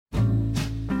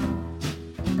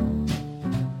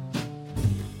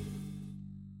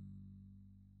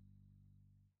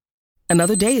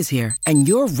Another day is here, and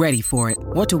you're ready for it.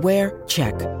 What to wear?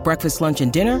 Check. Breakfast, lunch,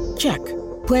 and dinner? Check.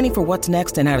 Planning for what's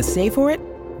next and how to save for it?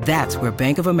 That's where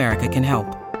Bank of America can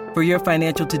help. For your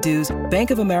financial to-dos,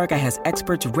 Bank of America has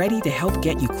experts ready to help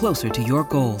get you closer to your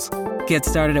goals. Get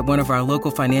started at one of our local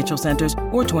financial centers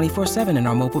or 24/7 in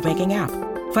our mobile banking app.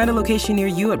 Find a location near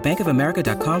you at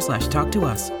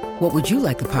bankofamerica.com/talktous. What would you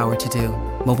like the power to do?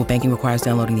 Mobile banking requires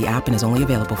downloading the app and is only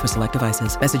available for select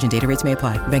devices. Message and data rates may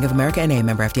apply. Bank of America N.A.,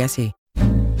 member FDIC.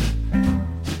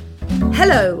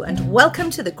 Hello and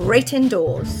welcome to The Great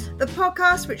Indoors, the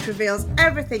podcast which reveals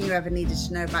everything you ever needed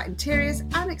to know about interiors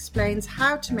and explains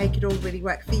how to make it all really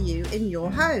work for you in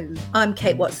your home. I'm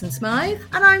Kate Watson-Smythe.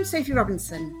 And I'm Sophie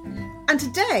Robinson. And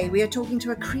today we are talking to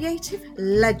a creative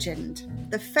legend,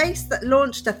 the face that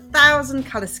launched 1,000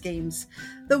 colour schemes,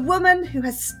 the woman who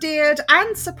has steered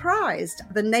and surprised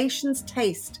the nation's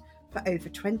taste for over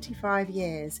 25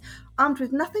 years, armed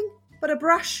with nothing but a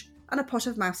brush and a pot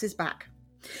of mouse's back.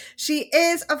 She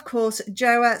is, of course,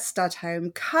 Joa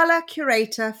Studholme, colour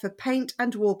curator for paint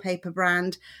and wallpaper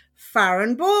brand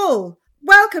Farrow.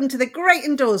 Welcome to The Great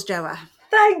Indoors, Joa.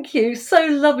 Thank you. So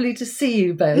lovely to see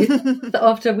you both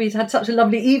after we'd had such a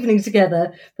lovely evening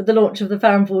together for the launch of the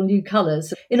Farrow new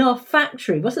colours in our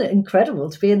factory. Wasn't it incredible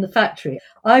to be in the factory?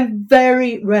 I'm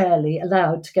very rarely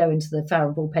allowed to go into the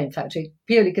Farrow paint factory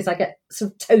purely because I get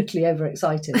sort of totally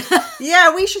overexcited.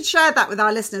 Yeah, we should share that with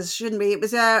our listeners, shouldn't we? It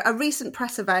was a recent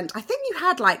press event. I think you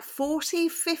had like 40,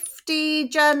 50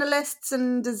 journalists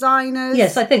and designers.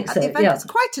 Yes, I think at so. The event. Yeah. It was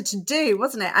quite a to-do,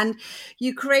 wasn't it? And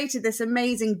you created this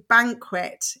amazing banquet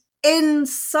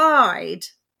inside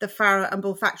the Farrow and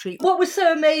Ball factory. What was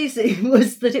so amazing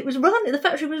was that it was running, the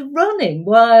factory was running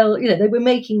while, they were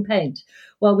making paint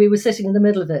while we were sitting in the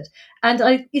middle of it. And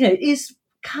it is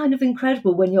kind of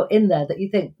incredible when you're in there that you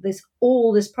think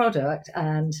all this product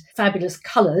and fabulous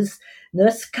colours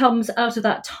comes out of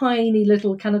that tiny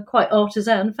little kind of quite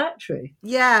artisan factory.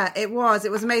 Yeah, it was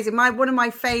amazing. One of my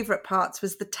favourite parts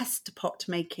was the tester pot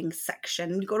making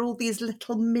section. You've got all these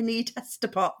little mini tester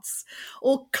pots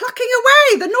all clucking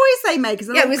away, the noise they make.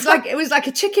 Yeah, it was like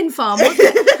a chicken farm, wasn't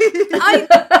it?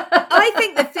 I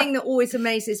think the thing that always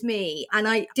amazes me, and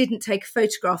I didn't take a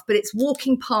photograph, but it's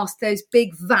walking past those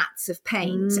big vats of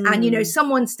paint and,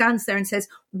 someone stands there and says,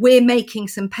 we're making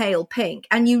some pale pink.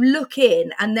 And you look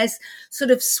in and there's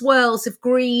sort of swirls of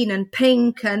green and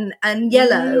pink and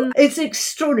yellow. It's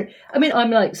extraordinary. I mean,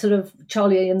 I'm like sort of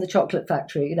Charlie in the Chocolate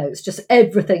Factory. It's just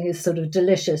everything is sort of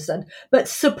delicious but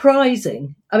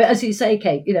surprising. I mean, as you say,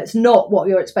 Kate, it's not what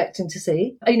you're expecting to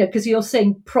see, because you're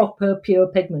seeing proper pure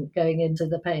pigment going into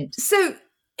the paint. So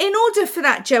in order for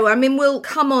that, Joe, I mean, we'll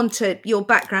come on to your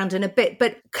background in a bit,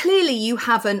 but clearly you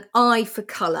have an eye for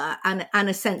colour and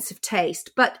a sense of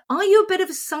taste. But are you a bit of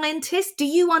a scientist? Do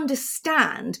you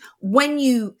understand when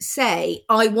you say,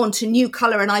 I want a new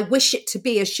colour and I wish it to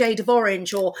be a shade of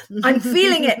orange, or I'm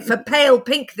feeling it for pale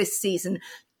pink this season?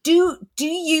 Do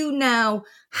you now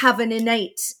have an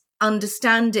innate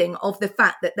understanding of the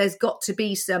fact that there's got to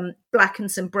be some black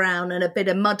and some brown and a bit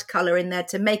of mud colour in there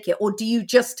to make it, or do you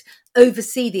just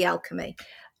oversee the alchemy?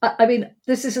 I mean,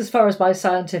 this is as far as my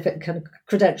scientific kind of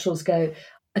credentials go.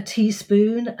 A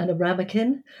teaspoon and a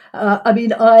ramekin.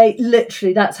 I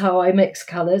literally, that's how I mix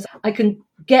colours. I can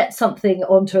get something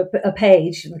onto a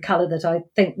page, the colour that I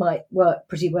think might work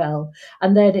pretty well.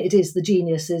 And then it is the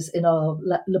geniuses in our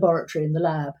laboratory, in the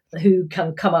lab, who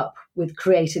can come up with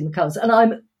creating the colours. And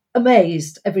I'm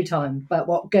amazed every time about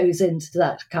what goes into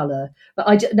that colour.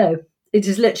 But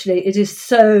it is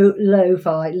so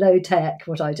lo-fi, low-tech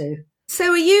what I do.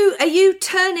 So are you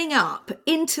turning up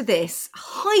into this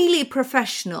highly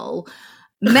professional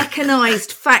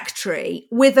mechanised factory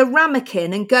with a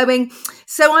ramekin and going,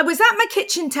 so I was at my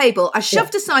kitchen table, I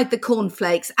shoved aside the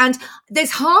cornflakes and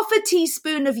there's half a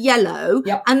teaspoon of yellow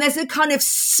and there's a kind of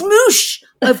smoosh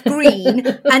of green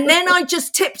and then I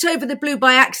just tipped over the blue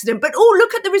by accident. But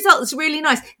look at the result, it's really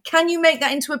nice. Can you make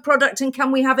that into a product and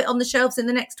can we have it on the shelves in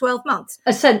the next 12 months?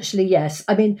 Essentially, yes.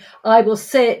 I mean, I will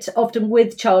sit often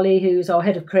with Charlie, who's our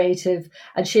head of creative,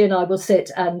 and she and I will sit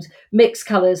and mix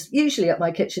colours, usually at my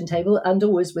kitchen table and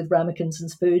always with ramekins and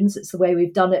spoons. It's the way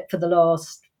we've done it for the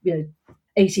last,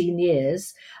 18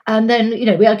 years. And then, we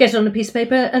get it on a piece of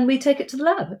paper and we take it to the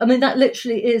lab. I mean, that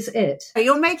literally is it.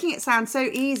 You're making it sound so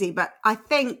easy, but I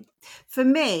think for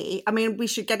me, we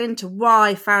should get into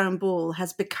why Farrow & Ball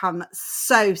has become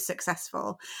so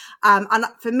successful. And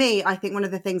for me, I think one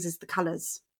of the things is the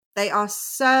colours. They are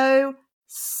so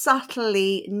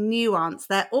subtly nuanced.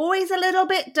 They're always a little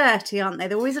bit dirty, aren't they?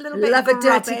 They're always a little bit Love a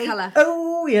dirty grubby. colour.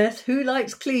 Oh, yes. Who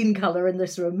likes clean colour in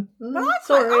this room? Well, I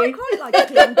Sorry. quite like a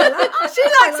clean colour. She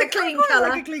likes a clean colour.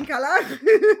 Like a clean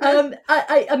colour.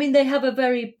 I mean, they have a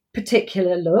very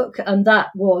particular look, and that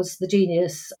was the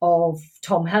genius of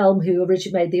Tom Helm, who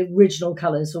made the original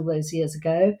colours all those years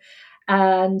ago.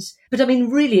 But I mean,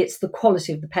 really, it's the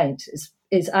quality of the paint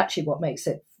is actually what makes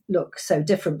it look so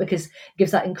different, because it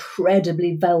gives that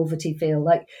incredibly velvety feel.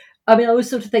 Like, I mean, I always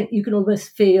sort of think you can almost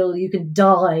feel you can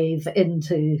dive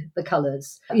into the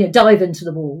colours, dive into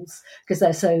the walls because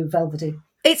they're so velvety.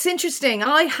 It's interesting.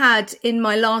 I had in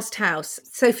my last house,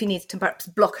 Sophie needs to perhaps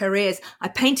block her ears, I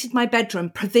painted my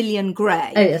bedroom pavilion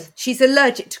grey. Oh, yes. She's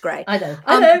allergic to grey. I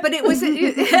know. But it was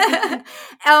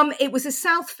it was a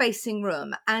south-facing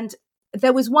room, and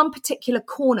there was one particular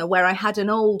corner where I had an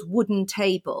old wooden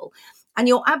table. And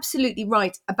you're absolutely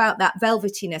right about that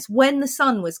velvetiness. When the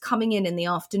sun was coming in the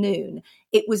afternoon,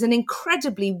 it was an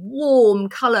incredibly warm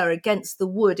colour against the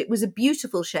wood. It was a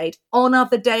beautiful shade. On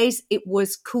other days, it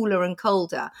was cooler and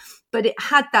colder, but it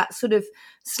had that sort of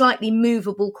slightly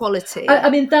movable quality. I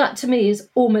mean, that to me is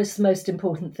almost the most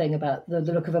important thing about the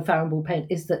look of a Farrow and Ball paint,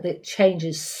 is that it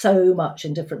changes so much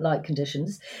in different light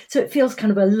conditions. So it feels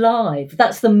kind of alive.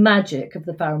 That's the magic of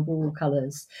the Farrow and Ball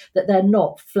colours, that they're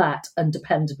not flat and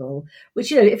dependable,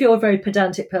 which, if you're a very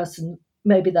pedantic person,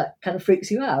 maybe that kind of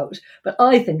freaks you out. But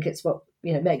I think it's what,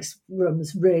 makes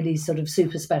rooms really sort of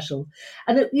super special.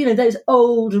 And, those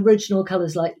old original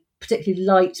colours, like particularly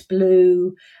light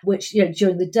blue, which,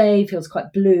 during the day feels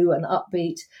quite blue and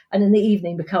upbeat, and in the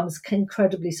evening becomes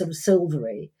incredibly sort of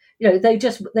silvery.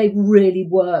 They really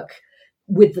work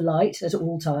with the light at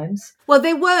all times. Well,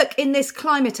 they work in this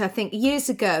climate. I think years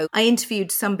ago, I interviewed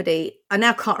somebody, I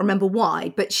now can't remember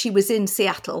why, but she was in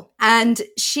Seattle, and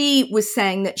she was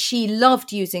saying that she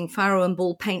loved using Farrow and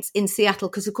Ball paints in Seattle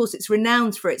because, of course, it's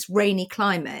renowned for its rainy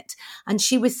climate. And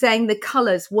she was saying the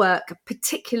colours work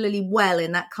particularly well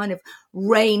in that kind of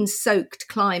rain-soaked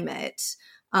climate.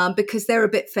 Because they're a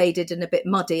bit faded and a bit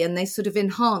muddy, and they sort of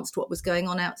enhanced what was going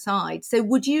on outside. So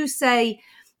would you say,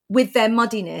 with their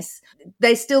muddiness,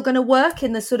 they're still going to work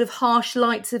in the sort of harsh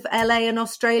lights of LA and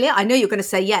Australia? I know you're going to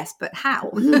say yes, but how?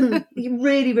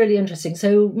 Really, really interesting.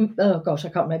 So, I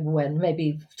can't remember when,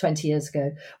 maybe 20 years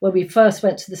ago, when we first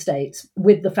went to the States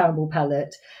with the Farrow and Ball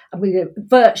palette, and we were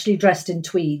virtually dressed in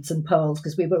tweeds and pearls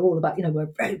because we were all about, we're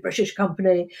a very British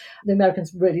company. The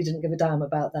Americans really didn't give a damn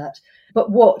about that. But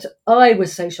what I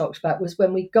was so shocked about was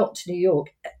when we got to New York,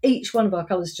 each one of our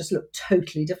colours just looked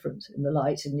totally different in the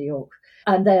light in New York.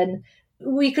 And then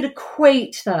we could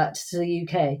equate that to the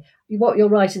UK. What you're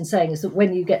right in saying is that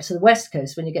when you get to the West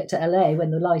Coast, when you get to LA,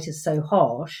 when the light is so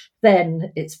harsh,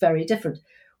 then it's very different.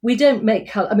 We don't make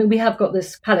colour. I mean, we have got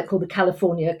this palette called the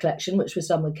California Collection, which was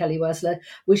done with Kelly Wersler,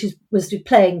 which was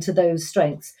playing to those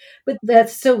strengths. But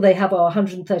they have our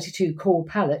 132 core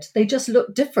palette. They just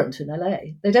look different in LA.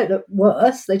 They don't look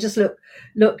worse. They just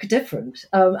look different.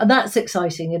 And that's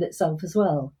exciting in itself as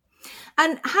well.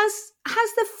 And has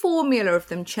the formula of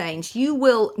them changed? You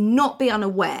will not be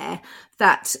unaware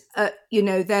that,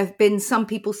 there have been some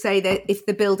people say that if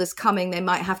the builder's coming, they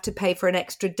might have to pay for an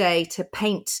extra day to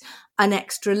paint an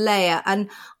extra layer.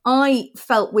 And I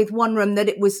felt with one room that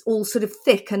it was all sort of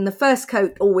thick, and the first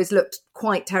coat always looked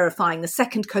quite terrifying. The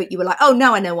second coat, you were like, oh,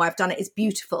 now I know why I've done it. It's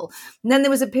beautiful. And then there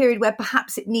was a period where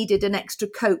perhaps it needed an extra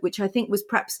coat, which I think was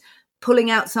perhaps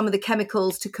pulling out some of the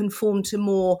chemicals to conform to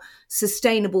more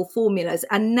sustainable formulas.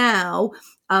 And now,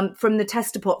 from the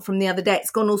tester pot from the other day, it's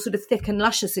gone all sort of thick and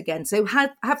luscious again. So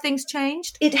have things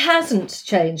changed? It hasn't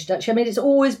changed, actually. I mean, it's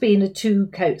always been a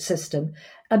 2-coat system.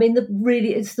 I mean,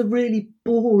 it's the really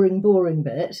boring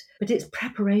bit, but it's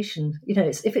preparation.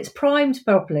 If it's primed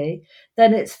properly,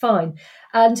 then it's fine.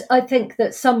 And I think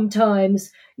that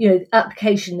sometimes,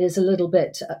 application is a little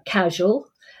bit casual.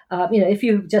 If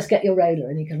you just get your roller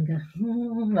and you can go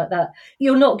like that,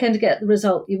 you're not going to get the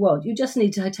result you want. You just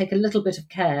need to take a little bit of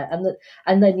care,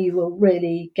 and then you will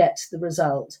really get the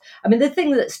result. I mean, the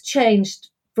thing that's changed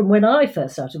from when I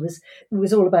first started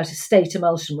was all about estate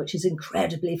emulsion, which is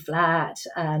incredibly flat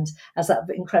and has that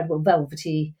incredible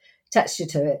velvety texture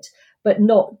to it, but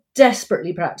not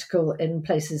desperately practical in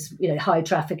places, high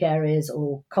traffic areas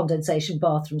or condensation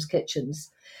bathrooms, kitchens.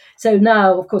 So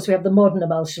now, of course, we have the modern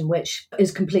emulsion, which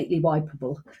is completely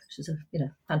wipeable, which is a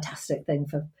fantastic thing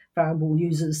for Farrow and Ball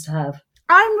users to have.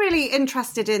 I'm really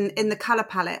interested in the colour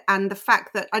palette and the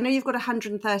fact that I know you've got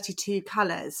 132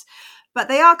 colours, but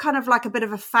they are kind of like a bit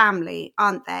of a family,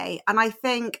 aren't they? And I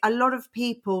think a lot of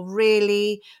people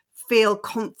really feel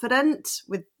confident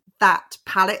with that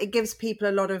palette. It gives people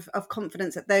a lot of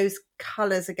confidence that those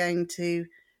colours are going to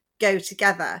go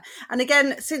together. And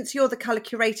again, since you're the colour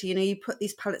curator, you put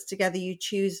these palettes together, you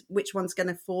choose which one's going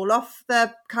to fall off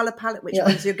the colour palette, which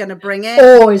ones you're going to bring in.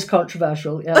 Always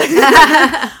controversial,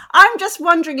 yeah. I'm just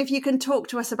wondering if you can talk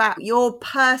to us about your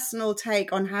personal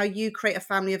take on how you create a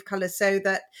family of colours so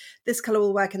that this colour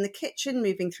will work in the kitchen,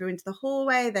 moving through into the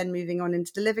hallway, then moving on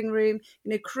into the living room,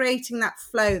 creating that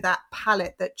flow, that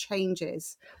palette that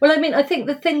changes. Well, I mean, I think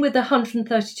the thing with the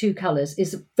 132 colours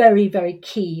is a very, very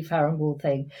key Farrow wall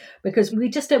thing, because we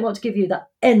just don't want to give you that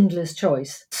endless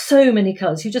choice. So many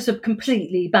colours, you just are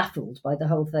completely baffled by the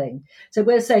whole thing. So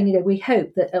we're saying, we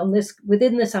hope that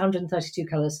within this 132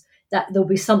 colours, that there'll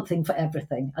be something for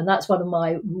everything. And that's one of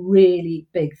my really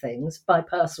big things, my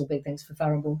personal big things for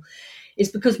Farrow wall,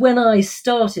 is because when I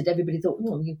started, everybody thought,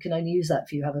 well, you can only use that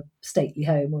if you have a stately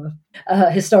home or a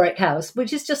historic house,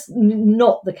 which is just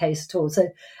not the case at all. So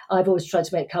I've always tried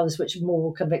to make colours which are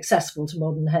more kind of accessible to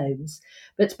modern homes.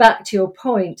 But back to your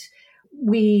point,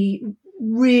 we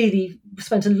really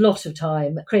spent a lot of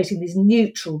time creating these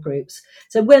neutral groups.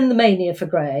 So when the mania for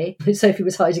grey, Sophie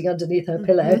was hiding underneath her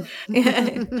pillow,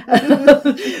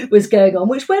 was going on,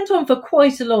 which went on for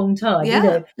quite a long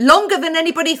time. Longer than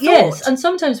anybody thought. Yes, and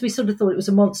sometimes we sort of thought it was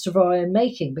a monster of our own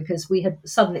making, because we had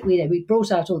suddenly, we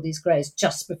brought out all these greys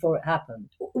just before it happened.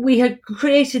 We had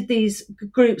created these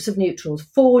groups of neutrals,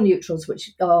 4 neutrals, which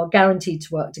are guaranteed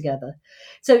to work together.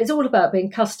 So it's all about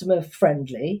being customer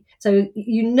friendly. So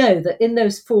that in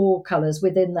those 4 colours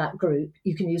within that group,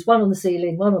 you can use one on the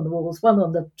ceiling, one on the walls, one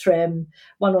on the trim,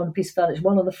 one on a piece of furniture,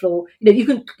 one on the floor.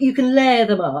 You can layer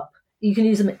them up. You can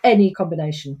use them in any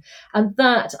combination. And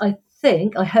that, I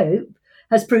hope,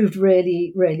 has proved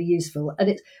really, really useful.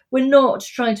 And we're not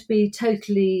trying to be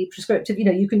totally prescriptive.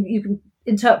 You can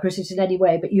interpret it in any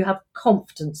way, but you have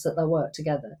confidence that they'll work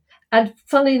together. And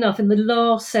funnily enough, in the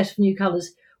last set of new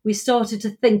colours, we started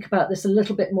to think about this a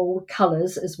little bit more with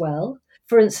colours as well.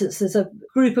 For instance, there's a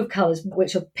group of colours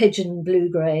which are pigeon,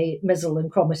 blue-grey, missile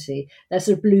and chromity. They're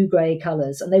sort of blue-grey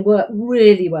colours, and they work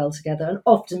really well together. And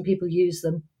often people use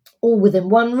them all within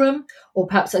one room, or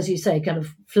perhaps, as you say, kind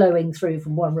of flowing through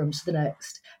from one room to the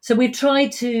next. So we've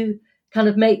tried to kind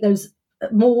of make those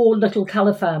more little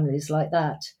colour families like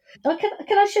that.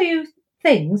 Can I show you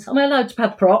things? Am I allowed to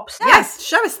have props? Yes,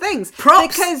 show us things.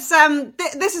 Props. Because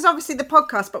this is obviously the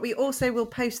podcast, but we also will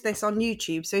post this on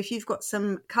YouTube. So if you've got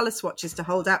some colour swatches to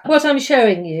hold up. What I'm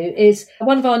showing you is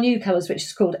one of our new colours, which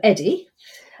is called Eddie.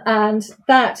 And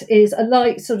that is a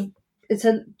light sort of,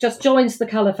 just joins the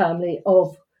colour family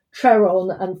of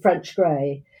Treron and French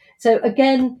grey. So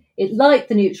again, like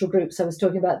the neutral groups I was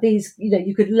talking about, these,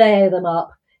 you could layer them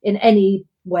up in any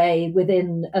way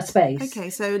within a space.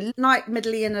 Okay, so light,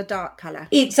 middly and a dark colour.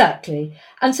 Exactly.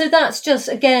 And so that's just,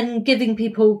 again, giving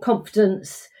people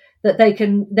confidence that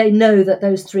they know that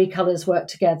those 3 colours work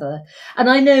together. And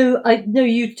I know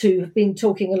you two have been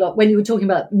talking a lot, when you were talking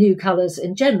about new colours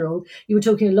in general, you were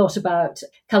talking a lot about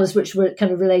colours which were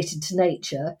kind of related to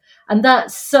nature. And that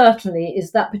certainly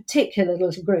is, that particular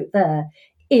little group there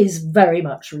is very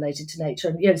much related to nature,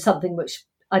 and something which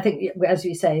I think, as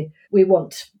you say, we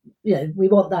want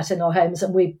that in our homes,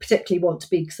 and we particularly want to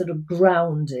be sort of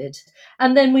grounded.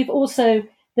 And then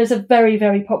there's a very,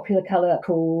 very popular colour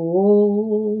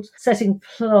called Setting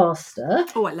Plaster.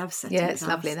 Oh, I love Setting Plaster. Yeah, it's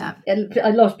lovely, that.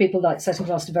 A lot of people like Setting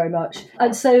Plaster very much.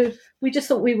 And so we just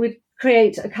thought we would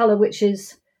create a colour which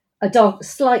is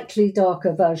slightly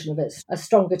darker version of it, a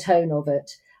stronger tone of it.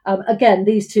 Again,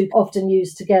 these 2 often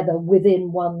used together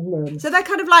within one room. So they're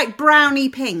kind of like browny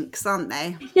pinks, aren't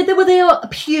they? Yeah, they are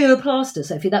pure plaster,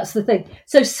 Sophie, that's the thing.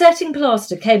 So Setting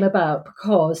Plaster came about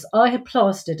because I had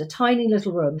plastered a tiny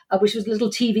little room, which was a little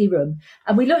TV room,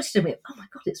 and we looked at it and we went, oh my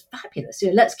God, it's fabulous.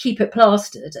 Let's keep it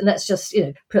plastered and let's just,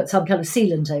 put some kind of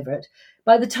sealant over it.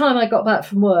 By the time I got back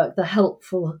from work, the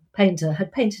helpful painter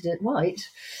had painted it white.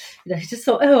 He just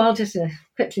thought, I'll just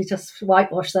quickly just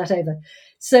whitewash that over.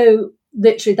 So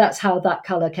literally, that's how that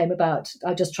colour came about.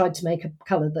 I just tried to make a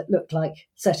colour that looked like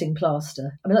Setting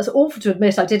Plaster. I mean, that's awful to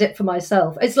admit. I did it for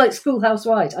myself. It's like Schoolhouse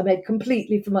White. I made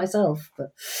completely for myself.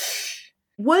 But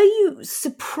were you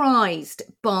surprised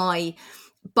by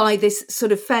this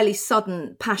sort of fairly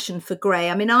sudden passion for grey?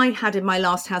 I mean, I had in my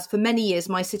last house for many years,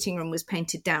 my sitting room was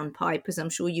painted downpipe, as I'm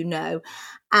sure you know.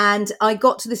 And I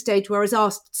got to the stage where I was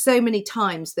asked so many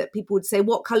times that people would say,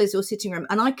 what colour is your sitting room?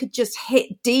 And I could just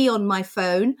hit D on my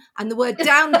phone and the word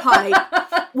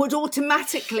downpipe would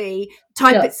automatically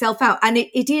type itself out. And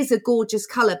it is a gorgeous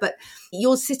colour, but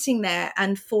you're sitting there,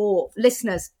 and for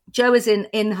listeners, Jo is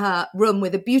in her room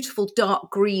with a beautiful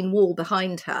dark green wall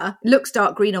behind her. Looks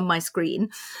dark green on my screen.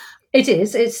 It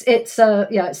is. It's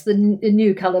the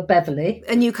new colour Beverly.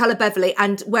 A new colour Beverly,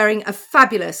 and wearing a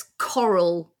fabulous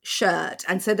coral shirt.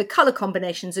 And so the colour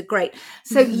combinations are great.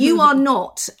 So you are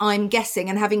not, I'm guessing,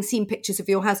 and having seen pictures of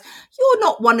your house, you're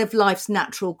not one of life's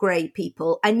natural grey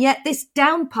people. And yet this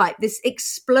downpipe, this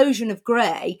explosion of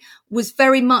grey was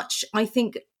very much, I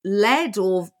think, led,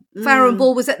 or Farrow &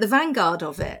 Ball was at the vanguard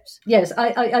of it. Yes,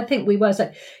 I think we were.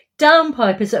 So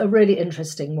downpipe is a really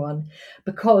interesting one,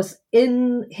 because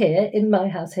in my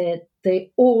house here,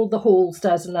 all the hall,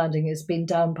 stairs and landing has been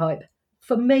downpipe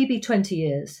for maybe 20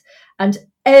 years. And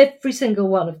every single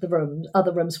one of the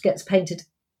other rooms gets painted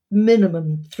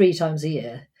minimum 3 times a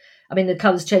year. I mean, the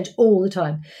colours change all the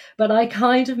time. But I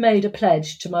kind of made a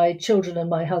pledge to my children and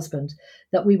my husband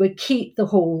that we would keep the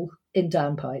hall in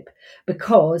downpipe,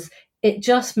 because it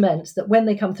just meant that when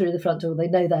they come through the front door, they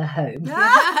know they're home.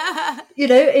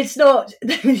 It's not.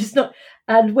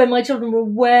 And when my children were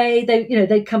away,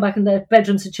 they'd come back and their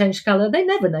bedrooms had changed colour. They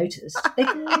never noticed. They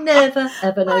never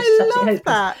ever noticed. I love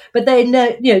that. But they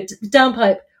know,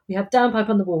 downpipe. We have downpipe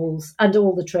on the walls and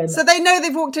all the trim. So they know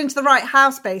they've walked into the right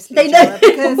house, basically. They know.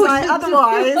 Because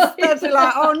otherwise they'd be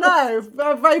like, oh no,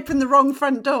 I've opened the wrong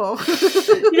front door.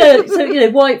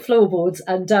 White floorboards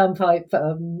and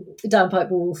downpipe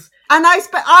walls. And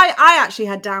I actually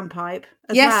had downpipe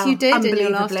as well. Yes, you did in your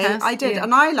Unbelievably. last house. I did, Yeah.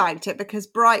 and I liked it because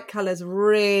bright colours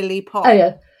really pop. Oh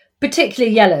yeah.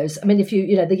 Particularly yellows. I mean, if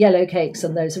the yellow cakes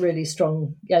and those really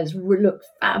strong yellows look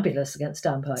fabulous against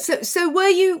downpipe. So were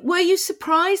you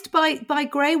surprised by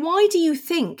grey? Why do you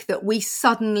think that we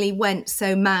suddenly went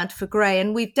so mad for grey?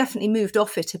 And we've definitely moved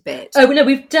off it a bit. Oh, no,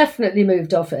 we've definitely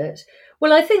moved off it.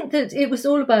 Well, I think that it was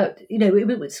all about,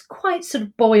 it was quite sort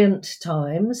of buoyant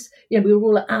times. We were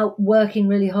all out working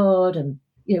really hard, and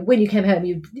when you came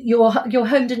home, your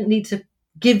home didn't need to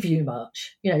give you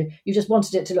much. You just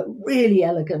wanted it to look really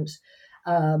elegant,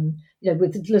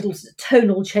 with little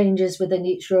tonal changes within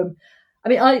each room. I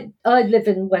mean, I live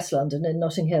in West London in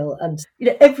Notting Hill, and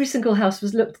every single house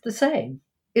looked the same.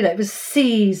 It was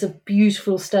seas of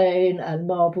beautiful stone and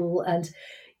marble, and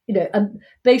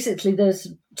basically there's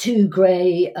 2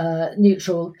 grey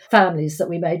neutral families that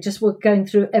we made just were going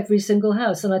through every single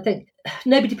house. And I think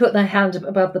nobody put their hand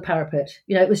above the parapet.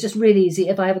 It was just really easy.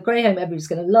 If I have a grey home, everybody's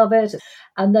going to love it.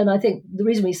 And then I think the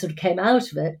reason we sort of came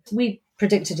out of it, we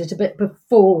predicted it a bit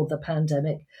before the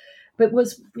pandemic, but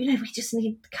was, we just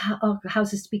need our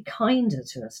houses to be kinder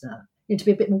to us now. To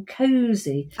be a bit more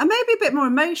cosy. And maybe a bit more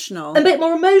emotional. A bit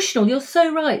more emotional. You're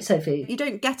so right, Sophie. You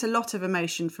don't get a lot of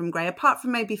emotion from grey, apart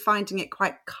from maybe finding it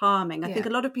quite calming. I think a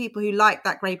lot of people who like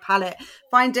that grey palette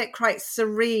find it quite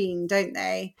serene, don't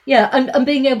they? Yeah, and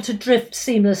being able to drift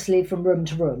seamlessly from room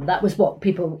to room. That was what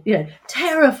people,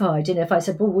 terrified. If I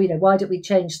said, well, why did we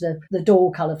change the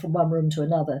door colour from one room to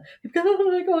another? People go,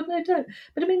 oh my God, no, don't.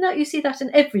 But I mean, you see that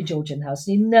in every Georgian house.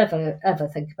 You never, ever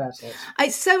think about it.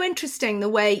 It's so interesting the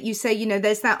way you say,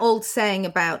 there's that old saying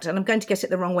about, and I'm going to get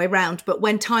it the wrong way round, but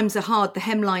when times are hard, the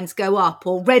hemlines go up,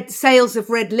 or sales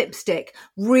of red lipstick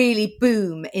really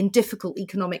boom in difficult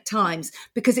economic times,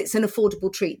 because it's an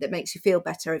affordable treat that makes you feel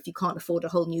better if you can't afford a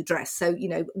whole new dress. So,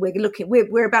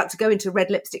 we're about to go into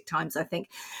red lipstick times, I think.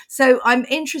 So I'm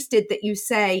interested that you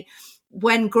say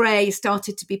when grey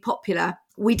started to be popular,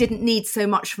 we didn't need so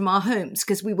much from our homes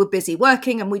because we were busy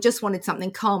working and we just wanted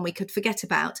something calm we could forget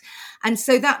about. And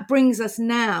so that brings us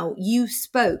now, you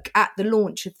spoke at the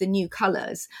launch of the new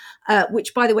colours,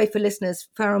 which, by the way, for listeners,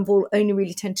 Farrow & Ball only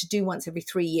really tend to do once every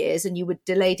 3 years, and you were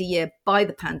delayed a year by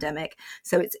the pandemic.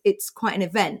 So it's quite an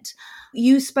event.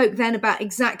 You spoke then about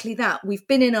exactly that. We've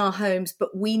been in our homes,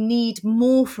 but we need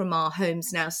more from our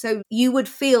homes now. So you would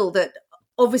feel that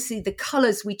obviously the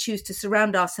colours we choose to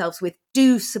surround ourselves with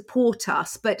do support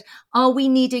us, but are we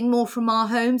needing more from our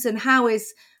homes? And how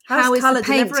is the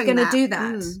paint going to do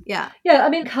that? Yeah. I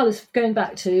mean, colours, going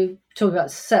back to talking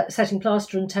about setting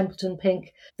plaster and Templeton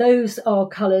pink, those are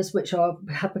colours which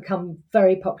have become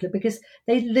very popular because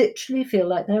they literally feel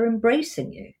like they're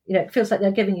embracing you. It feels like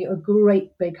they're giving you a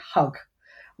great big hug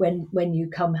when you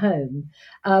come home.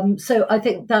 So I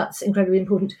think that's incredibly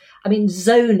important. I mean,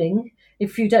 zoning,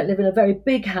 if you don't live in a very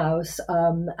big house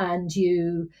and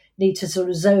you need to sort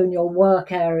of zone your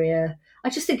work area, I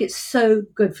just think it's so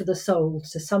good for the soul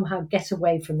to somehow get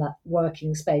away from that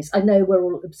working space. I know we're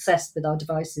all obsessed with our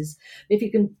devices. If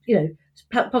you can,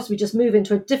 possibly just move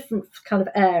into a different kind of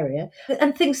area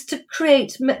and things to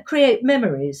create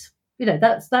memories.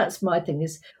 That's my thing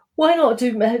is, why not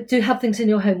do have things in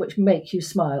your home which make you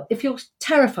smile? If you're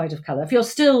terrified of colour, if you're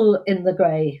still in the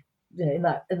grey, in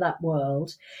that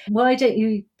world, why don't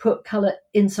you put colour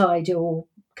inside your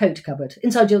coat cupboard.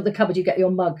 Inside the cupboard you get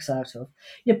your mugs out of.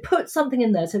 You know, put something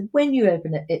in there so when you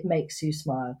open it, it makes you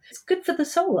smile. It's good for the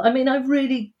soul. I mean, I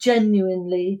really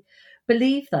genuinely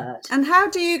believe that. And how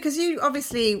do you, because you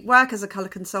obviously work as a colour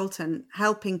consultant,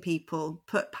 helping people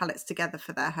put palettes together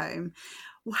for their home.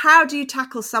 How do you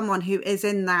tackle someone who is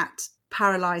in that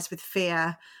paralysed with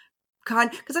fear kind?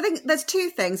 Because I think there's two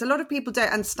things. A lot of people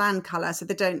don't understand colour, so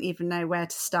they don't even know where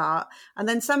to start. And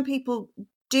then some people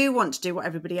do want to do what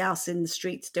everybody else in the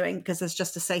street's doing because there's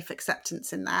just a safe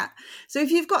acceptance in that. So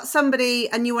if you've got somebody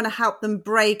and you want to help them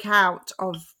break out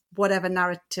of whatever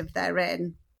narrative they're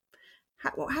in,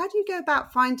 how do you go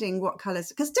about finding what colours?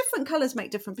 Because different colours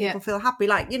make different people feel happy.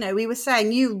 Like, you know, we were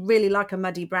saying you really like a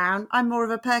muddy brown. I'm more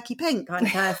of a perky pink kind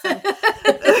of person.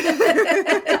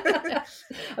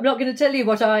 I'm not going to tell you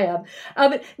what I am.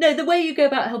 No, the way you go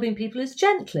about helping people is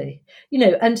gently, you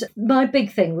know. And my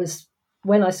big thing was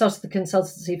when I started the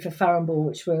consultancy for Farrow,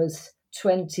 which was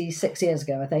 26 years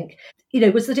ago, I think, you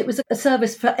know, was that it was a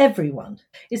service for everyone.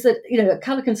 Is that, you know, a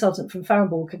colour consultant from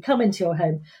Farrow could come into your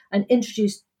home and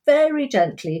introduce very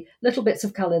gently little bits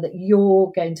of colour that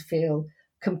you're going to feel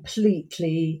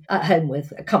completely at home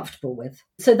with, comfortable with.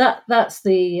 So that's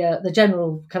the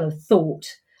general kind of thought.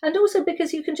 And also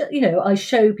because you can, you know, I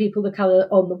show people the colour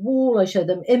on the wall, I show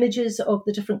them images of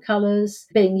the different colours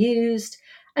being used,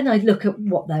 and I look at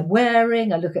what they're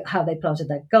wearing, I look at how they planted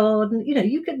their garden. You know,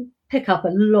 you can pick up a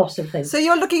lot of things. So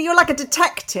you're like a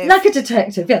detective. Like a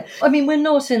detective, yeah. I mean, we're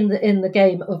not in the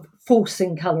game of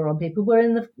forcing colour on people. We're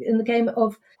in the game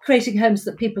of creating homes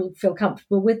that people feel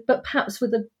comfortable with, but perhaps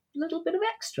with a little bit of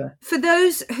extra. For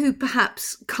those who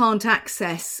perhaps can't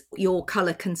access your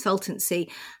colour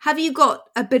consultancy, have you got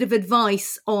a bit of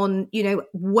advice on, you know,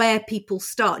 where people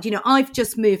start? You know, I've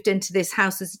just moved into this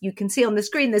house, as you can see on the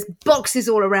screen, there's boxes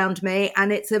all around me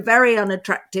and it's a very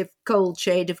unattractive cold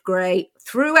shade of grey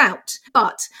throughout.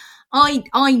 But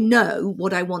I know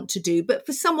what I want to do, but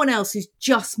for someone else who's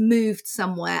just moved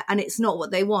somewhere and it's not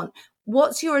what they want,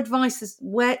 what's your advice?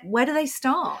 Where do they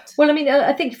start? Well, I mean,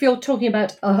 I think if you're talking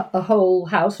about a whole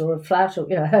house or a flat or,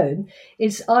 you know, home,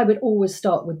 I would always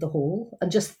start with the hall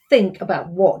and just think about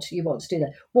what you want to do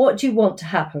there. What do you want to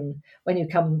happen when you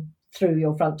come through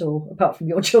your front door, apart from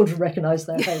your children recognise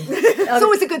their home? It's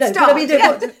always a good start. I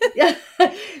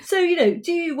mean, so, you know,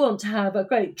 do you want to have a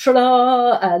great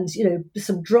tra-la and, you know,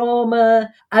 some drama?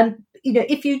 And, you know,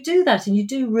 if you do that and you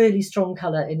do really strong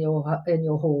colour in your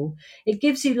hall, it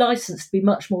gives you licence to be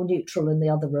much more neutral in the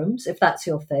other rooms, if that's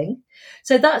your thing.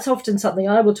 So that's often something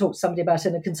I will talk to somebody about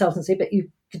in a consultancy, but you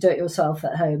could do it yourself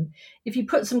at home. If you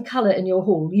put some colour in your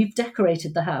hall, you've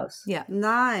decorated the house. Yeah.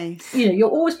 Nice. You know, you're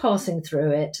always passing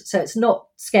through it, so it's not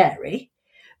scary.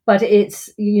 But it's,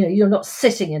 you know, you're not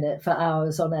sitting in it for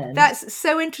hours on end. That's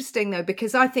so interesting, though,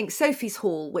 because I think Sophie's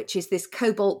hall, which is this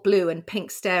cobalt blue and pink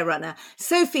stair runner,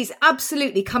 Sophie's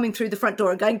absolutely coming through the front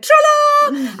door and going,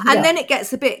 tra-la! And then it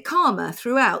gets a bit calmer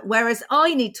throughout. Whereas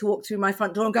I need to walk through my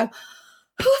front door and go,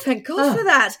 oh, thank God for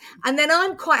that. And then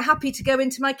I'm quite happy to go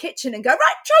into my kitchen and go,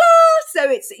 right,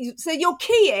 tra-la! So your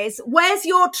key is, where's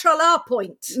your tra-la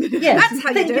point? Yes, that's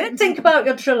how you do it. Think about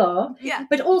your tra-la. Yeah.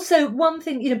 But also one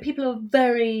thing, you know, people are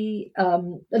very, a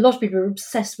lot of people are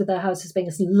obsessed with their houses being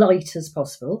as light as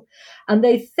possible. And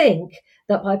they think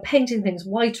that by painting things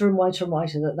whiter and whiter and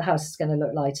whiter, that the house is going to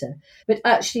look lighter. But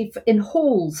actually, in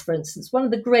halls, for instance, one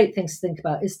of the great things to think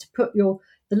about is to put the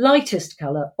lightest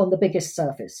colour on the biggest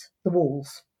surface, the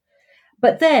walls.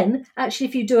 But then, actually,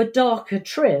 if you do a darker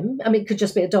trim, I mean, it could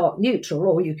just be a dark neutral,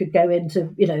 or you could go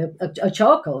into, you know, a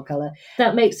charcoal colour.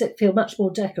 That makes it feel much more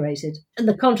decorated. And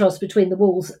the contrast between the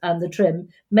walls and the trim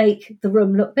make the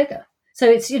room look bigger. So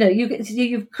it's, you know,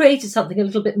 you've created something a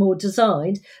little bit more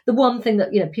designed. The one thing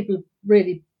that, you know, people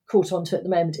really caught onto at the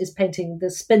moment is painting the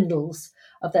spindles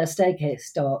of their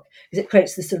staircase dark, because it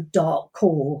creates this sort of dark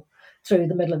core through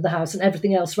the middle of the house and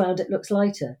everything else around it looks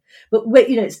lighter. But,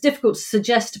 you know, it's difficult to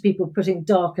suggest to people putting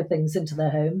darker things into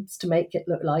their homes to make it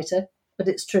look lighter. But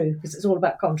it's true, because it's all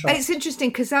about contrast. It's interesting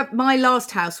because my last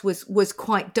house was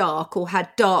quite dark, or had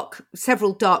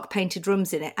several dark painted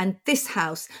rooms in it. And this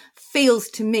house feels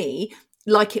to me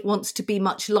like it wants to be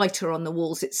much lighter on the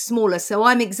walls. It's smaller. So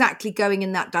I'm exactly going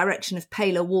in that direction of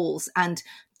paler walls and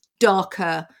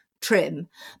darker trim.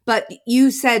 But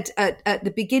you said at the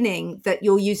beginning that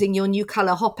you're using your new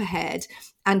colour Hopperhead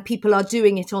and people are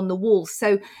doing it on the walls.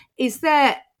 So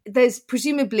there's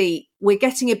presumably, we're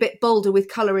getting a bit bolder with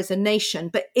colour as a nation,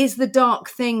 but is the dark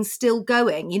thing still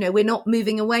going? You know, we're not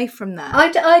moving away from that.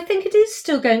 I think it is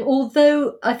still going,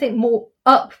 although I think more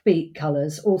upbeat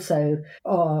colours also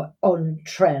are on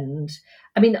trend.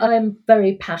 I mean, I'm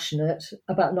very passionate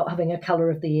about not having a colour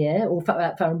of the year, or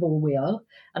at Farrow we are.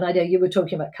 And I know you were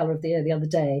talking about colour of the year the other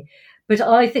day. But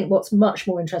I think what's much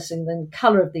more interesting than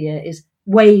colour of the year is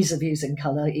ways of using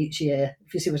colour each year,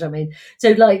 if you see what I mean.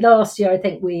 So like last year, I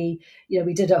think we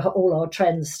did all our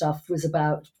trends stuff was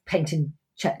about painting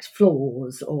checked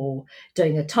floors or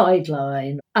doing a tide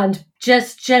line, and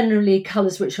just generally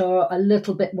colours which are a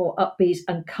little bit more upbeat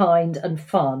and kind and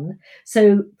fun.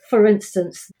 So for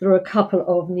instance, there are a couple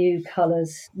of new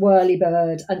colours,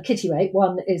 Whirlybird and Kittiwake.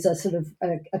 One is a sort of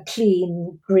a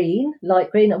clean green, light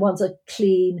green, and one's a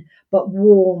clean but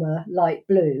warmer light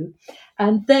blue.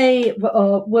 And they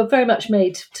were very much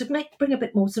made to bring a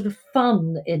bit more sort of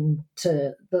fun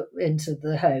into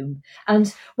the home.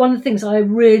 And one of the things I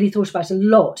really thought about a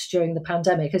lot during the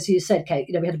pandemic, as you said, Kate,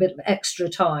 we had a bit of extra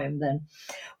time then,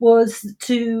 was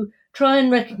to try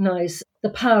and recognise the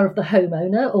power of the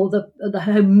homeowner or the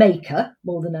homemaker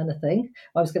more than anything.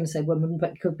 I was going to say woman,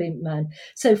 but it could be man.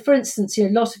 So, for instance, a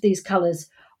lot of these colours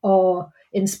are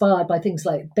inspired by things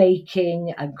like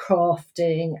baking and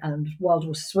crafting and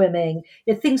wildwater swimming,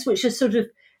 things which are sort of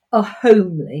are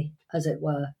homely, as it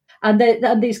were. And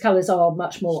these colours are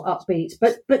much more upbeat,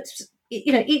 but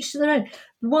each to their own.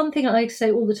 One thing I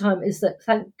say all the time is that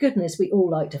thank goodness we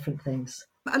all like different things.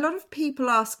 A lot of people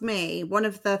ask me, one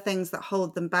of the things that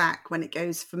hold them back when it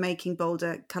goes for making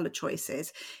bolder colour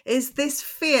choices is this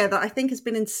fear that I think has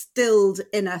been instilled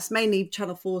in us, mainly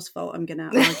Channel 4's fault, I'm going to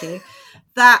argue,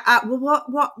 that,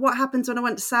 what happens when I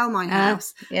want to sell my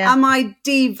house? Yeah. Am I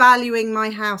devaluing my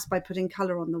house by putting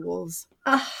colour on the walls?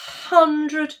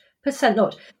 100%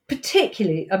 not.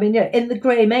 Particularly, I mean, in the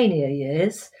grey mania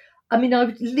years, I mean, I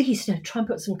would at least try and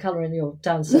put some colour in your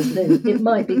downstairs loo. It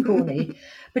might be corny.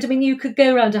 But I mean, you could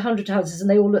go around 100 houses and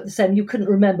they all look the same. You couldn't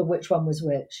remember which one was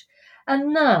which.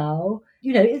 And now,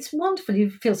 it's wonderful. You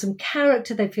feel some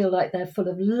character. They feel like they're full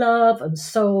of love and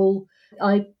soul.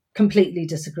 I completely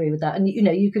disagree with that. And,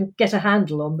 you can get a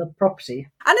handle on the property.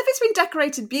 And if it's been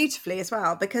decorated beautifully as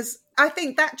well, because I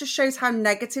think that just shows how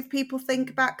negative people think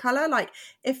about colour. Like,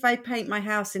 if I paint my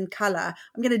house in colour,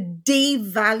 I'm going to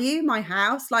devalue my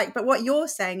house. But what you're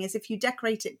saying is if you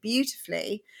decorate it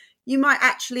beautifully, you might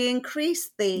actually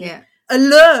increase the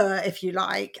allure, if you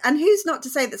like. And who's not to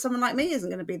say that someone like me isn't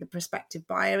going to be the prospective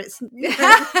buyer? It's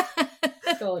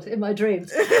God, in my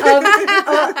dreams. But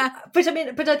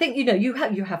I think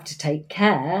you have to take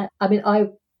care. I mean, I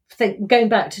think going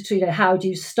back to how do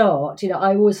you start?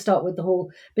 I always start with the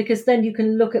hall, because then you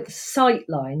can look at the sight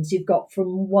lines you've got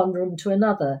from one room to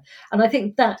another, and I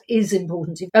think that is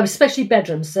important, especially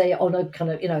bedrooms. Say on a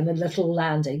kind of in a little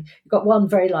landing, you've got one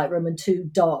very light room and two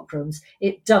dark rooms.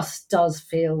 It just does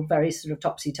feel very sort of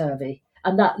topsy-turvy.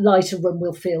 And that lighter room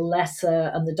will feel lesser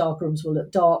and the dark rooms will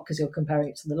look dark because you're comparing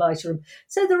it to the lighter room.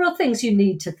 So there are things you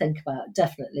need to think about,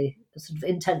 definitely. The sort of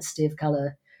intensity of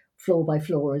colour, floor by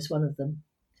floor, is one of them.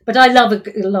 But I love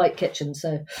a light kitchen,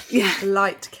 so... Yeah,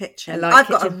 light kitchen. I've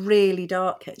got a really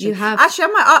dark kitchen. You have? Actually, I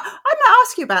might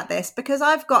ask you about this, because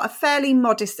I've got a fairly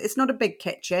modest... It's not a big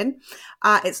kitchen.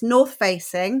 It's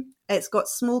north-facing. It's got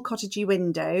small cottagey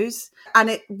windows, and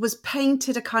it was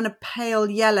painted a kind of pale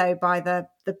yellow by the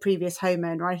previous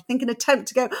homeowner. I think an attempt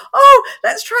to go,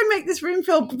 let's try and make this room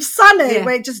feel sunny,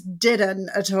 where it just didn't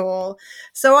at all.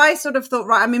 So I sort of thought,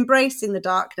 right, I'm embracing the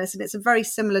darkness, and it's a very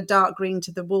similar dark green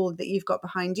to the wall that you've got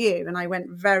behind you. And I went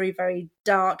very, very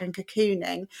dark and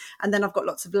cocooning, and then I've got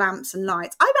lots of lamps and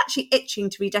lights. I'm actually itching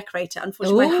to redecorate it.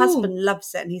 Unfortunately, my husband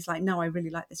loves it, and he's like, no, I really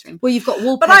like this room. Well, you've got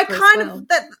wallpaper. But I kind of...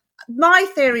 My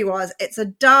theory was it's a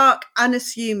dark,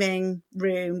 unassuming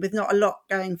room with not a lot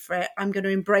going for it. I'm going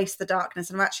to embrace the darkness,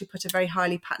 and I've actually put a very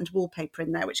highly patterned wallpaper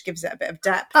in there, which gives it a bit of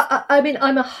depth. I mean,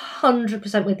 I'm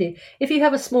 100% with you. If you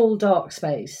have a small, dark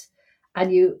space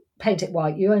and you paint it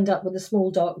white, you end up with a small,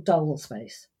 dark, dull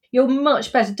space. You're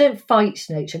much better. Don't fight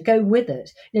nature. Go with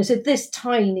it. So this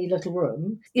tiny little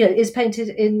room, is painted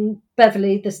in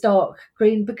Beverley, this dark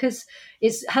green, because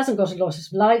it hasn't got a lot of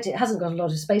light. It hasn't got a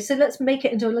lot of space. So let's make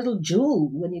it into a little jewel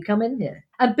when you come in here.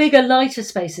 And bigger, lighter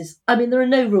spaces. I mean, there are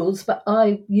no rules, but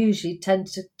I usually tend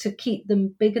to keep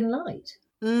them big and light.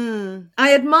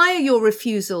 I admire your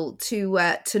refusal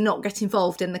to not get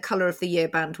involved in the colour of the year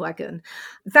bandwagon.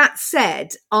 That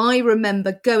said, I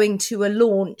remember going to a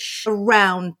launch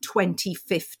around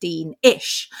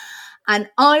 2015-ish, and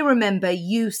I remember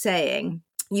you saying,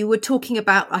 you were talking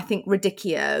about, I think,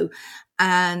 radicchio,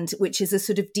 and which is a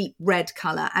sort of deep red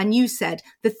colour. And you said,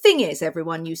 the thing is,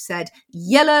 everyone, you said,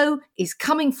 yellow is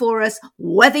coming for us,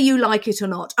 whether you like it or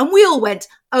not. And we all went,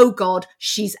 oh God,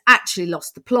 she's actually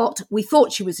lost the plot. We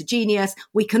thought she was a genius.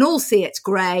 We can all see it's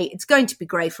grey. It's going to be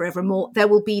grey forevermore. There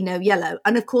will be no yellow.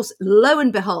 And of course, lo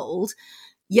and behold,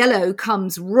 yellow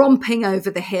comes romping over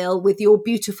the hill with your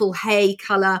beautiful hay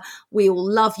colour. We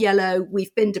all love yellow.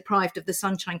 We've been deprived of the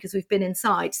sunshine because we've been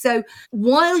inside. So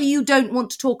while you don't want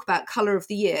to talk about colour of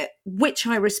the year, which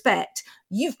I respect,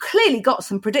 you've clearly got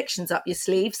some predictions up your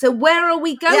sleeve. So where are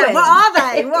we going? Yeah, what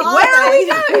are they? Where are we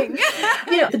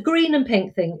going? The green and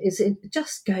pink thing is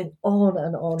just going on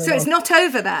and on. So it's not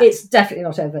over that? It's definitely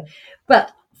not over.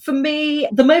 But for me,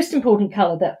 the most important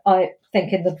colour that I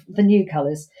think in the new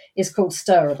colours is called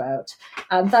Stirabout.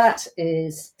 And that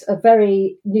is a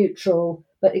very neutral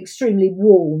but extremely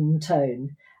warm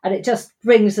tone. And it just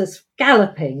brings us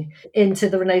galloping into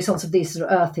the renaissance of these sort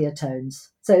of earthier tones.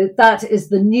 So that is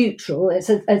the neutral. It's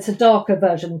a darker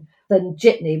version than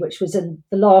Jitney, which was in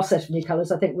the last set of new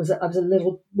colours. I think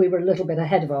we were a little bit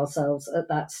ahead of ourselves at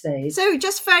that stage. So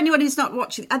just for anyone who's not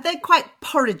watching, are they quite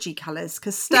porridgey colours?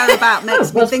 Because Stirabout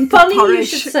makes me think funny of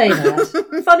porridge. You should say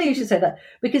that. Funny you should say that,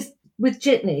 because with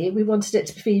Jitney, we wanted it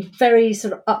to be very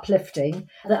sort of uplifting.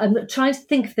 I'm trying to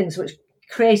think of things which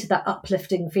created that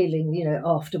uplifting feeling,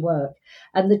 after work.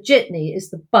 And the Jitney is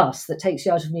the bus that takes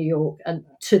you out of New York and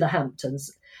to the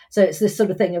Hamptons. So it's this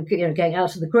sort of thing of going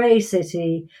out of the grey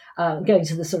city, going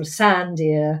to the sort of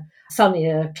sandier,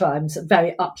 sunnier climes, a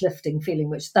very uplifting feeling,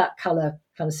 which that colour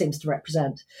kind of seems to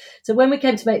represent. So when we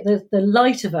came to make the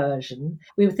lighter version,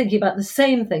 we were thinking about the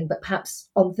same thing, but perhaps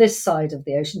on this side of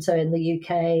the ocean, so in the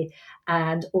UK,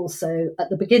 and also at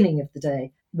the beginning of the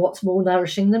day. What's more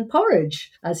nourishing than porridge,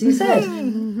 as you said?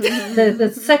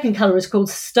 The second colour is called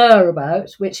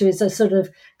Stirabout, which is a sort of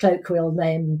colloquial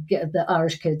name that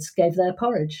Irish kids gave their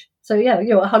porridge. So yeah,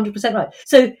 you're 100% right.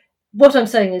 So what I'm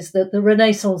saying is that the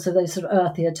renaissance of those sort of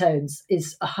earthier tones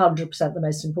is 100% the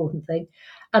most important thing.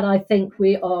 And I think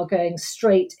we are going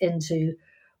straight into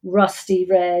rusty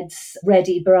reds,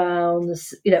 reddy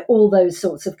browns, all those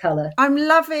sorts of colour. I'm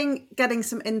loving getting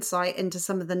some insight into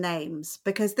some of the names,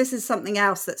 because this is something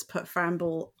else that's put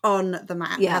Framble on the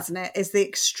map, hasn't it? Is the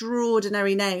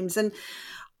extraordinary names. And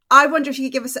I wonder if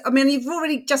you could give us, you've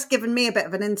already just given me a bit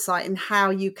of an insight in how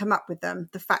you come up with them.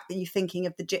 The fact that you're thinking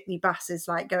of the Jitney buses,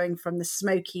 like going from the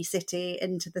smoky city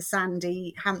into the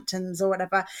sandy Hamptons or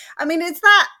whatever. Is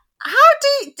that, how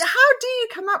do you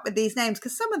come up with these names?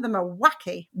 Because some of them are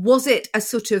wacky. Was it a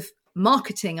sort of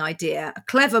marketing idea, a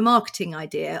clever marketing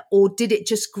idea, or did it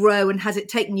just grow and has it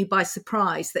taken you by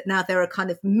surprise that now there are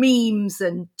kind of memes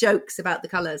and jokes about the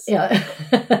colours? Yeah.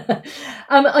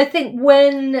 I think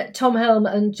when Tom Helm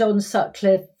and John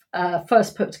Sutcliffe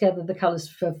first put together the colours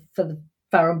for the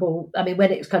Farrow Ball,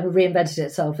 when it kind of reinvented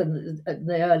itself in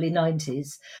the early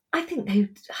 90s, I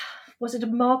think was it a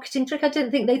marketing trick? I don't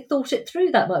think they thought it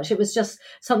through that much. It was just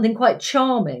something quite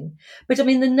charming. But the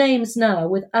names now,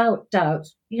 without doubt,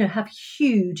 have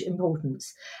huge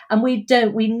importance. And we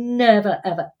never,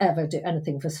 ever, ever do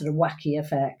anything for sort of wacky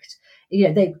effect.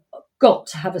 They've got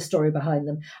to have a story behind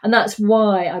them. And that's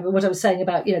why what I was saying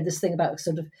about, this thing about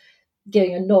sort of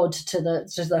giving a nod to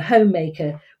the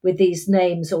homemaker with these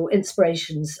names or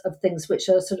inspirations of things which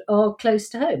are close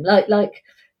to home, like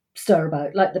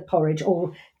Stirabout, like the porridge,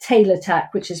 or Tailor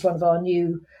Tack, which is one of our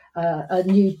new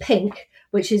pink,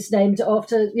 which is named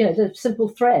after the simple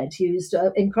thread used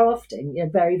in crafting.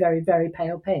 Very, very, very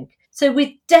pale pink. So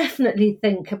we definitely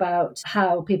think about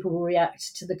how people will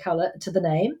react to the colour, to the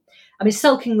name.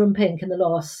 Sulking Room Pink in the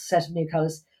last set of new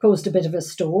colours caused a bit of a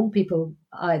storm. People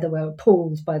either were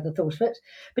appalled by the thought of it,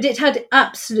 but it had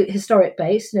absolute historic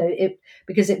base,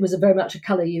 because it was very much a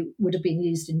colour you would have been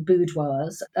used in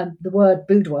boudoirs. And the word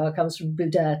boudoir comes from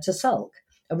boudoir, to sulk,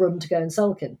 a room to go and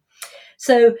sulk in.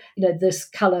 So, this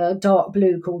colour, dark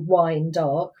blue, called wine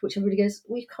dark, which everybody goes,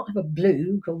 well, you can't have a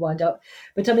blue called wine dark.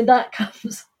 But that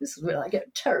comes, this is where I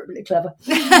get terribly clever,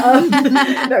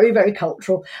 very, very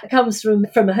cultural. It comes from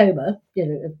Homer,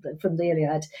 from the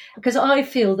Iliad, because I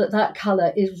feel that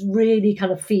colour is really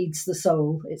kind of feeds the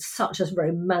soul. It's such a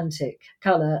romantic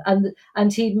colour.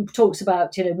 And he talks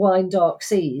about, wine dark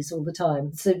seas all the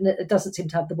time. So it doesn't seem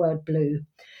to have the word blue.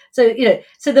 So,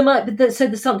 so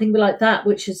there's something like that,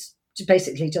 which is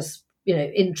basically just,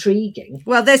 intriguing.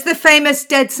 Well, there's the famous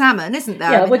dead salmon, isn't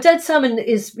there? Yeah, well, dead salmon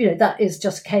is, that is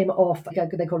just came off,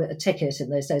 they call it a ticket in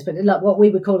those days, but like what we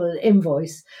would call an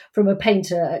invoice from a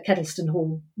painter at Kettleston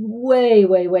Hall way,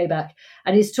 way, way back.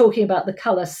 And he's talking about the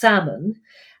colour salmon.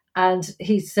 And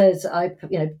he says,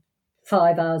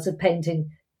 5 hours of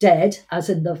painting dead, as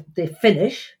in the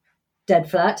finish, dead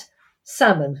flat,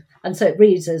 salmon. And so it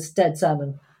reads as dead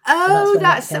salmon. Oh,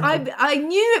 I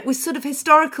knew it was sort of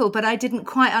historical, but I didn't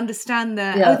quite understand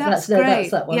that. Yeah, that's great.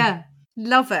 That's that one. Yeah,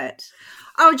 love it.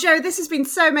 Oh, Jo, this has been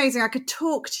so amazing. I could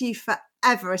talk to you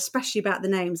forever, especially about the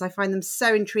names. I find them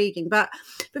so intriguing. But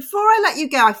before I let you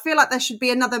go, I feel like there should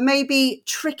be another maybe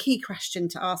tricky question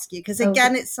to ask you, because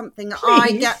again, it's something that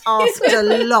I get asked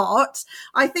a lot.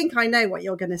 I think I know what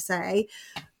you're going to say.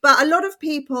 But a lot of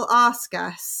people ask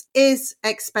us, is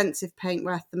expensive paint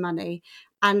worth the money?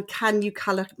 And can you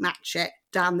colour match it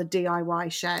down the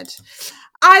DIY shed?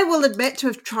 I will admit to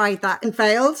have tried that and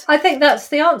failed. I think that's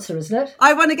the answer, isn't it?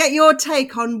 I want to get your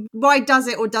take on why does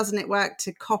it or doesn't it work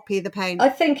to copy the paint? I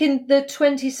think in the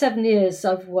 27 years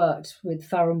I've worked with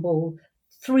Farrow & Ball,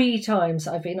 3 times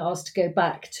I've been asked to go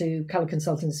back to colour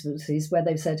consultancies where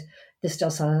they've said, this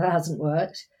just hasn't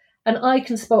worked. And I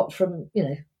can spot from,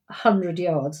 100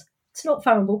 yards, it's not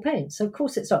Farrow & Ball paint. So of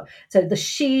course it's not. So the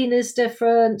sheen is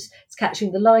different. It's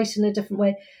catching the light in a different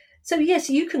way. So yes,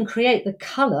 you can create the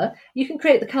colour. You can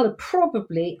create the colour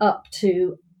probably up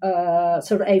to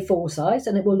sort of A4 size,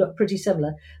 and it will look pretty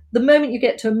similar. The moment you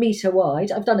get to 1 metre wide,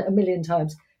 I've done it 1,000,000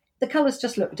 times, the colours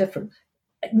just look different.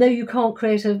 No, you can't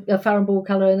create a Farrow & Ball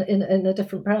colour in a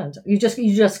different brand. You just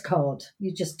can't.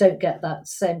 You just don't get that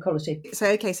same quality.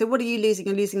 So what are you losing?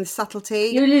 You're losing the subtlety.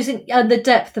 You're losing, and the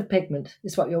depth of pigment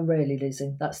is what you're really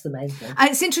losing. That's the main thing. And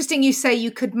it's interesting you say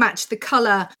you could match the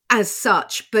colour as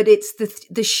such, but it's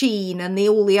the sheen and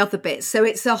all the other bits. So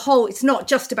it's a whole. It's not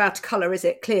just about colour, is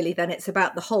it? Clearly, then it's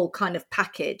about the whole kind of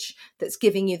package that's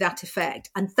giving you that effect,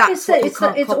 and that's what you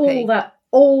can't copy. It's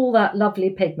all that lovely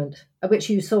pigment, which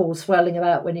you saw swirling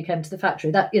about when you came to the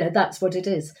factory. That that's what it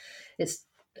is. It's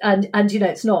and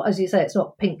it's not, as you say, it's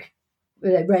not pink,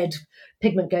 red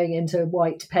pigment going into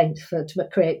white paint to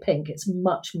create pink. It's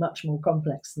much, much more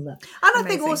complex than that. And I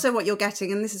think also what you're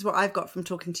getting, and this is what I've got from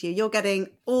talking to you, you're getting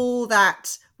all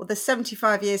that. Well, the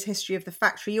 75 years history of the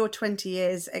factory, your 20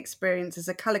 years experience as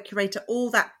a colour curator,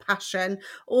 all that passion,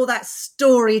 all that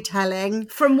storytelling.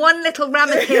 From one little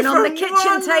ramekin on the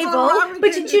kitchen table.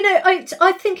 But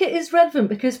I think it is relevant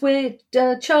because we're,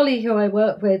 Charlie, who I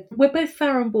work with, we're both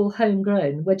Farrow & Ball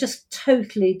homegrown. We're just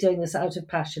totally doing this out of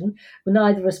passion.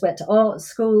 Neither of us went to art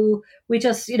school. We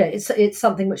just, it's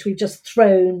something which we've just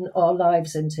thrown our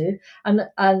lives into. And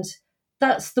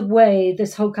that's the way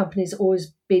this whole company's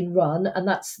always been run, and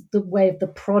that's the way of the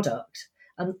product.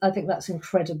 And I think that's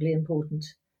incredibly important.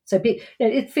 So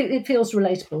it feels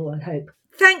relatable, I hope.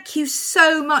 Thank you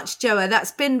so much, Joa.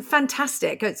 That's been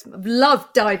fantastic. I've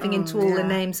loved diving into all the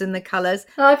names and the colours.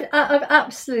 I've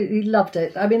absolutely loved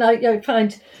it. I mean, I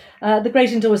find the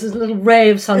Great Indoors is a little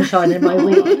ray of sunshine in my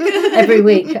week every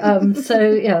week. So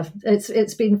yeah,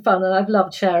 it's been fun, and I've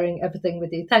loved sharing everything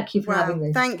with you. Thank you for having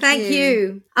me. Thank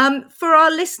you. For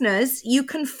our listeners, you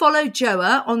can follow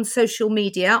Joa on social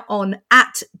media on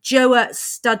 @Joa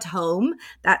Studholme.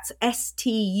 That's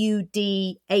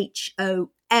STUDHOLME.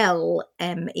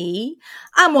 And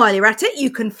while you're at it,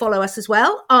 you can follow us as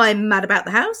well. I'm Mad About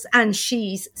the House, and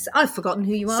I've forgotten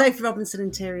who you are. Sophie Robinson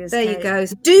Interiors. There you go.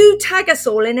 Do tag us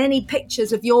all in any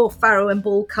pictures of your Farrow &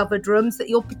 Ball covered rooms that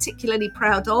you're particularly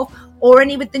proud of, or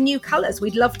any with the new colours.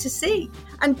 We'd love to see.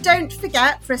 And don't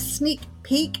forget, for a sneak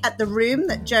peek at the room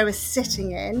that Jo is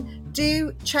sitting in,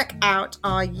 do check out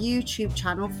our YouTube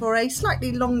channel for a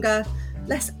slightly longer,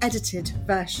 less edited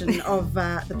version of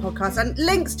the podcast, and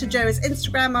links to Jo's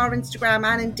Instagram, our Instagram,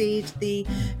 and indeed the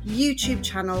YouTube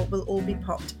channel will all be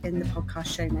popped in the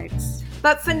podcast show notes.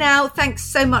 But for now, thanks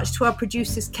so much to our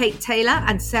producers Kate Taylor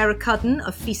and Sarah Cudden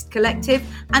of Feast Collective,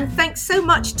 and thanks so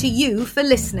much to you for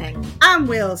listening. And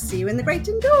we'll see you in the Great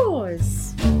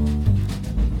Indoors.